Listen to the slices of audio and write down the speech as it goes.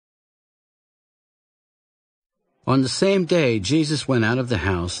On the same day Jesus went out of the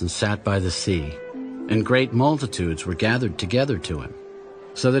house and sat by the sea, and great multitudes were gathered together to him,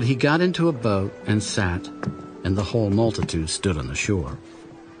 so that he got into a boat and sat, and the whole multitude stood on the shore.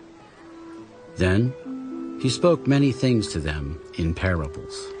 Then he spoke many things to them in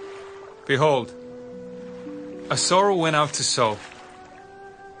parables. Behold, a sower went out to sow.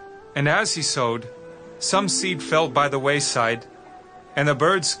 And as he sowed, some seed fell by the wayside, and the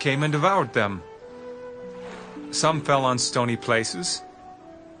birds came and devoured them. Some fell on stony places,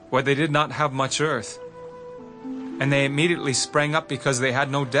 where they did not have much earth, and they immediately sprang up because they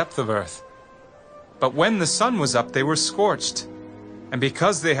had no depth of earth. But when the sun was up, they were scorched, and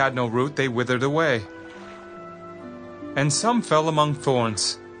because they had no root, they withered away. And some fell among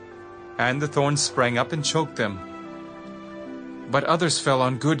thorns, and the thorns sprang up and choked them. But others fell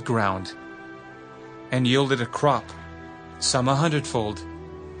on good ground, and yielded a crop, some 100-fold,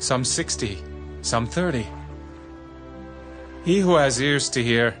 some 60, some 30. He who has ears to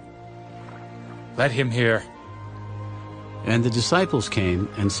hear, let him hear. And the disciples came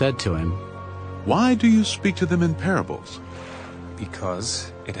and said to him, Why do you speak to them in parables?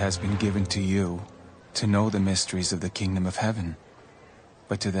 Because it has been given to you to know the mysteries of the kingdom of heaven,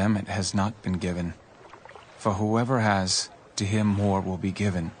 but to them it has not been given. For whoever has, to him more will be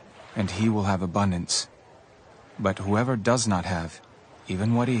given, and he will have abundance. But whoever does not have,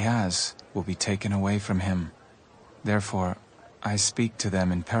 even what he has, will be taken away from him. Therefore I speak to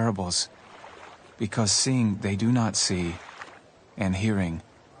them in parables, because seeing they do not see, and hearing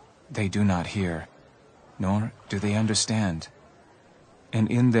they do not hear, nor do they understand. And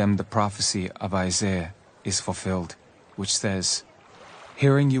in them the prophecy of Isaiah is fulfilled, which says,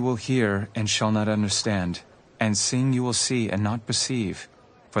 Hearing you will hear and shall not understand, and seeing you will see and not perceive.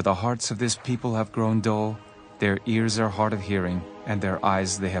 For the hearts of this people have grown dull, their ears are hard of hearing, and their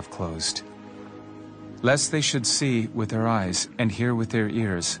eyes they have closed. Lest they should see with their eyes and hear with their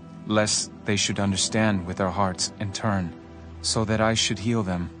ears, lest they should understand with their hearts and turn, so that I should heal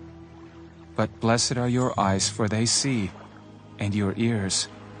them. But blessed are your eyes, for they see, and your ears,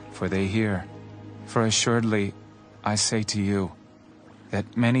 for they hear. For assuredly I say to you,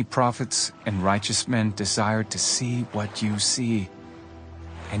 that many prophets and righteous men desired to see what you see,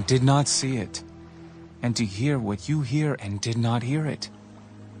 and did not see it, and to hear what you hear, and did not hear it.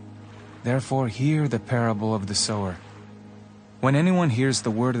 Therefore hear the parable of the sower. When anyone hears the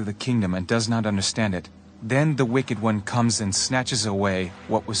word of the kingdom and does not understand it, then the wicked one comes and snatches away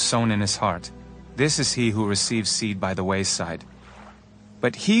what was sown in his heart. This is he who receives seed by the wayside.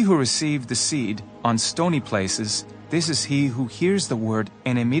 But he who received the seed on stony places, this is he who hears the word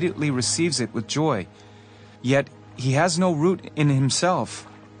and immediately receives it with joy. Yet he has no root in himself,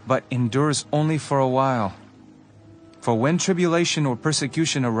 but endures only for a while. For when tribulation or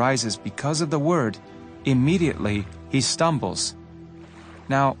persecution arises because of the word, immediately he stumbles.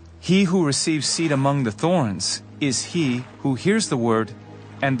 Now, he who receives seed among the thorns is he who hears the word,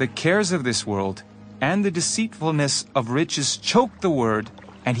 and the cares of this world and the deceitfulness of riches choke the word,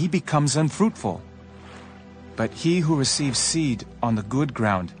 and he becomes unfruitful. But he who receives seed on the good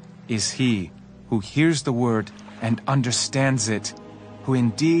ground is he who hears the word and understands it, who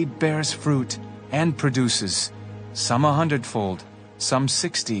indeed bears fruit and produces, some 100-fold, some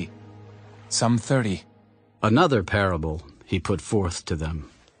 60, some 30. Another parable he put forth to them.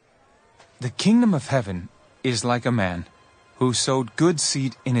 The kingdom of heaven is like a man who sowed good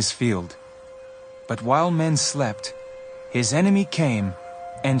seed in his field. But while men slept, his enemy came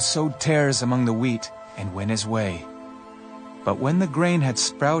and sowed tares among the wheat and went his way. But when the grain had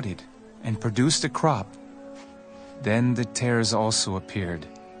sprouted and produced a crop, then the tares also appeared.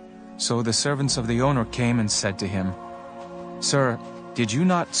 So the servants of the owner came and said to him, Sir, did you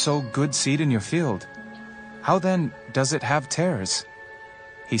not sow good seed in your field? How then does it have tares?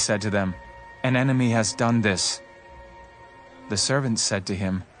 He said to them, An enemy has done this. The servants said to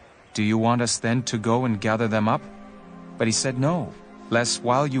him, Do you want us then to go and gather them up? But he said, No, lest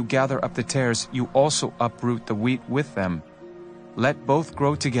while you gather up the tares, you also uproot the wheat with them. Let both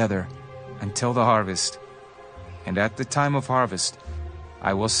grow together until the harvest. And at the time of harvest,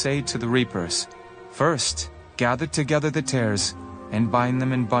 I will say to the reapers, First, gather together the tares, and bind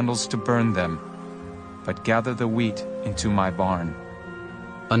them in bundles to burn them, but gather the wheat into my barn.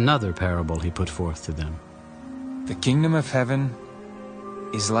 Another parable he put forth to them. The kingdom of heaven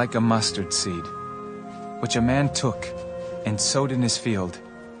is like a mustard seed, which a man took and sowed in his field,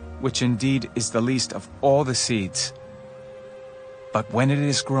 which indeed is the least of all the seeds. But when it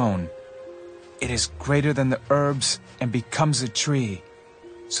is grown, it is greater than the herbs and becomes a tree,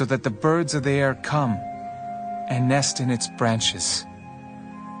 so that the birds of the air come and nest in its branches.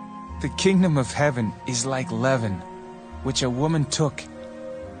 The kingdom of heaven is like leaven, which a woman took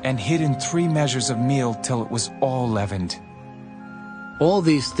and hid in 3 measures of meal till it was all leavened. All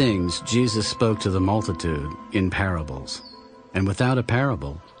these things Jesus spoke to the multitude in parables, and without a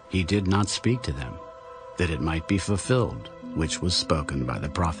parable he did not speak to them, that it might be fulfilled, which was spoken by the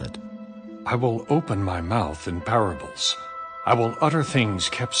prophet. I will open my mouth in parables. I will utter things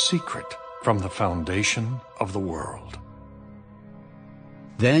kept secret from the foundation of the world.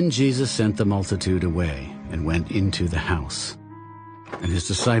 Then Jesus sent the multitude away and went into the house, and his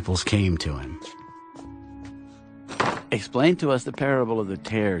disciples came to him. Explain to us the parable of the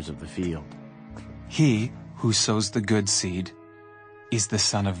tares of the field. He who sows the good seed is the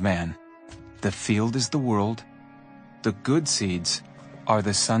Son of Man. The field is the world. The good seeds are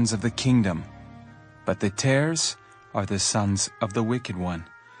the sons of the kingdom, but the tares are the sons of the wicked one.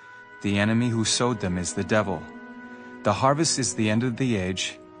 The enemy who sowed them is the devil. The harvest is the end of the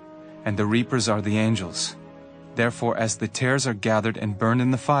age, and the reapers are the angels. Therefore, as the tares are gathered and burned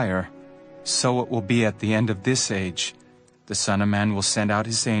in the fire, so it will be at the end of this age. The Son of Man will send out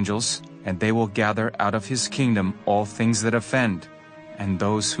his angels, and they will gather out of his kingdom all things that offend, and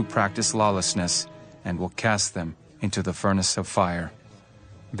those who practice lawlessness, and will cast them into the furnace of fire.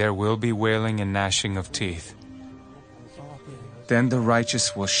 There will be wailing and gnashing of teeth. Then the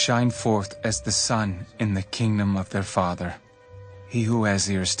righteous will shine forth as the sun in the kingdom of their Father. He who has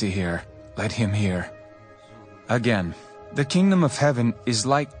ears to hear, let him hear. Again, the kingdom of heaven is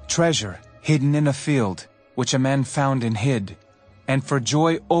like treasure hidden in a field, which a man found and hid. And for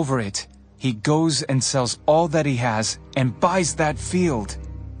joy over it, he goes and sells all that he has and buys that field.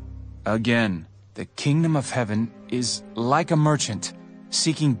 Again, the kingdom of heaven is like a merchant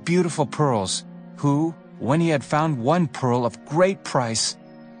seeking beautiful pearls, who, when he had found one pearl of great price,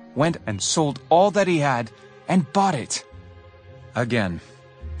 went and sold all that he had and bought it. Again,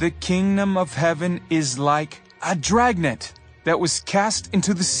 the kingdom of heaven is like a dragnet that was cast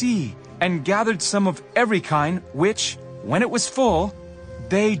into the sea and gathered some of every kind, which, when it was full,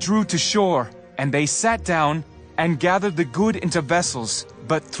 they drew to shore, and they sat down and gathered the good into vessels,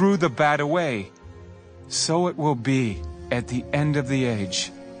 but threw the bad away. So it will be at the end of the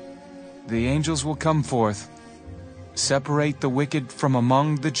age. The angels will come forth, separate the wicked from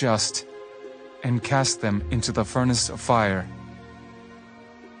among the just, and cast them into the furnace of fire.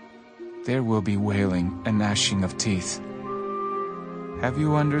 There will be wailing and gnashing of teeth. Have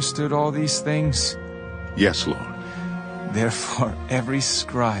you understood all these things? Yes, Lord. Therefore, every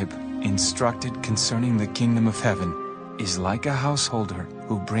scribe instructed concerning the kingdom of heaven is like a householder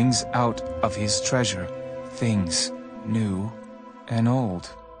who brings out of his treasure things new and old.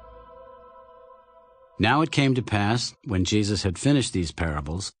 Now it came to pass, when Jesus had finished these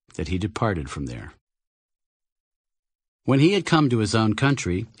parables, that he departed from there. When he had come to his own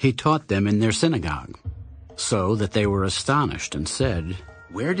country, he taught them in their synagogue, so that they were astonished and said,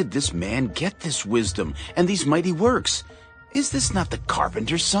 "Where did this man get this wisdom and these mighty works? Is this not the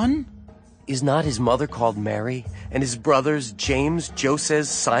carpenter's son? Is not his mother called Mary, and his brothers James, Joseph,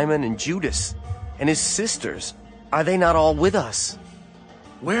 Simon, and Judas? And his sisters, are they not all with us?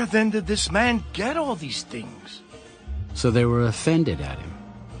 Where then did this man get all these things?" So they were offended at him.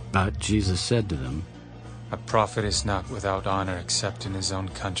 But Jesus said to them, A prophet is not without honor except in his own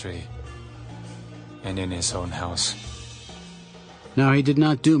country and in his own house. Now he did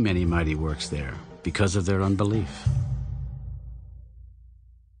not do many mighty works there, because of their unbelief.